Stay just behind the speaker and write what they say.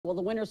Well,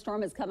 the winter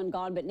storm has come and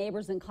gone, but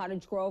neighbors in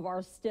Cottage Grove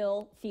are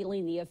still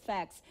feeling the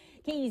effects.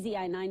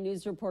 KEZI 9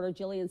 News reporter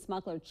Jillian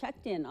Smuckler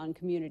checked in on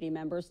community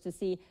members to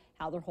see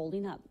how they're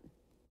holding up.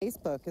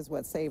 Facebook is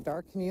what saved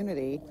our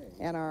community,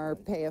 and our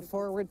Pay It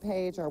Forward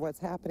page, our What's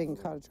Happening in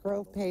Cottage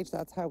Grove page,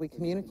 that's how we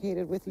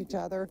communicated with each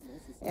other,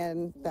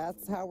 and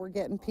that's how we're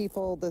getting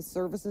people the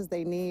services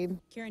they need.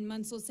 Karen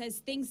Munsell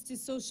says thanks to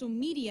social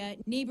media,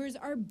 neighbors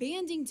are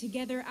banding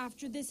together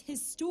after this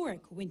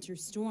historic winter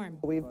storm.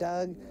 We've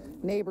dug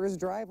neighbors'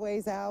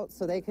 driveways out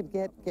so they could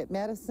get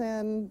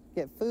medicine,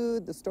 get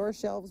food. The store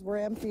shelves were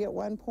empty at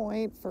one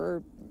point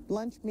for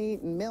lunch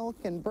meat and milk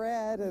and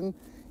bread, and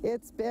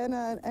it's been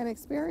an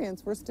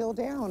experience. We're still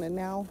down, and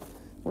now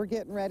we're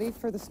getting ready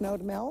for the snow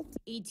to melt.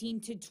 18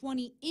 to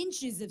 20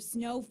 inches of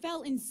snow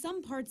fell in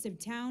some parts of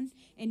town,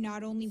 and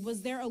not only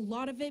was there a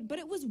lot of it, but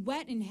it was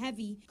wet and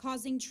heavy,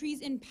 causing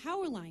trees and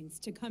power lines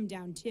to come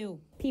down too.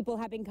 People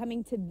have been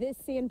coming to this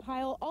sand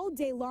pile all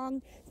day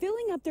long,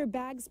 filling up their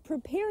bags,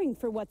 preparing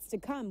for what's to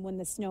come when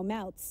the snow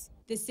melts.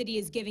 The city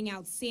is giving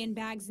out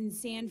sandbags and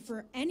sand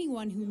for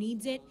anyone who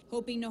needs it,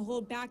 hoping to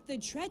hold back the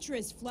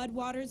treacherous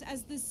floodwaters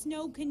as the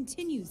snow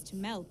continues to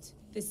melt.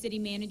 The city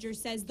manager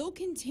says they'll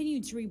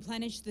continue to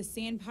replenish the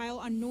sand pile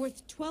on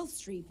North 12th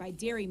Street by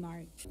Dairy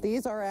Mart.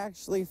 These are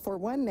actually for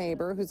one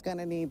neighbor who's going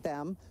to need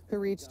them, who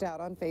reached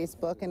out on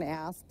Facebook and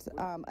asked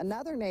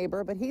another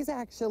neighbor, but he's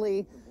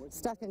actually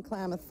stuck in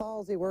Klamath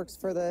Falls. He works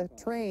for the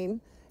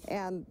train,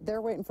 and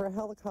they're waiting for a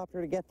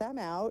helicopter to get them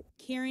out.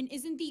 Karen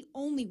isn't the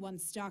only one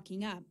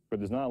stocking up. But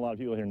there's not a lot of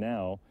people here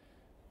now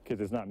because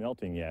it's not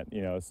melting yet,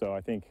 so I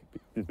think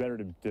it's better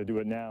to do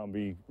it now and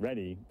be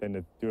ready than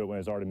to do it when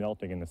it's already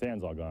melting and the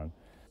sand's all gone.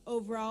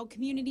 Overall,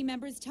 community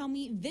members tell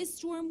me this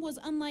storm was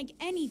unlike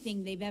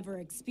anything they've ever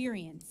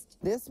experienced.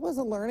 This was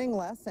a learning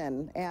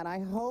lesson, and I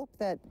hope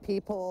that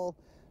people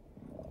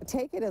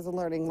take it as a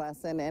learning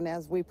lesson, and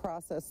as we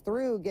process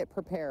through, get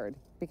prepared,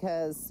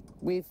 because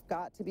we've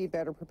got to be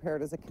better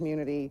prepared as a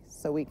community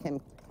so we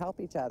can help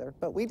each other.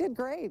 But we did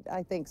great,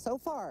 I think, so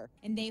far.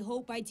 And they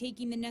hope by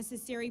taking the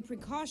necessary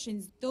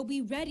precautions, they'll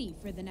be ready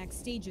for the next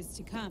stages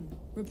to come.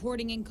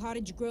 Reporting in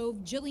Cottage Grove,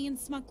 Jillian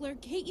Smuckler,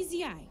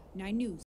 KEZI 9 News.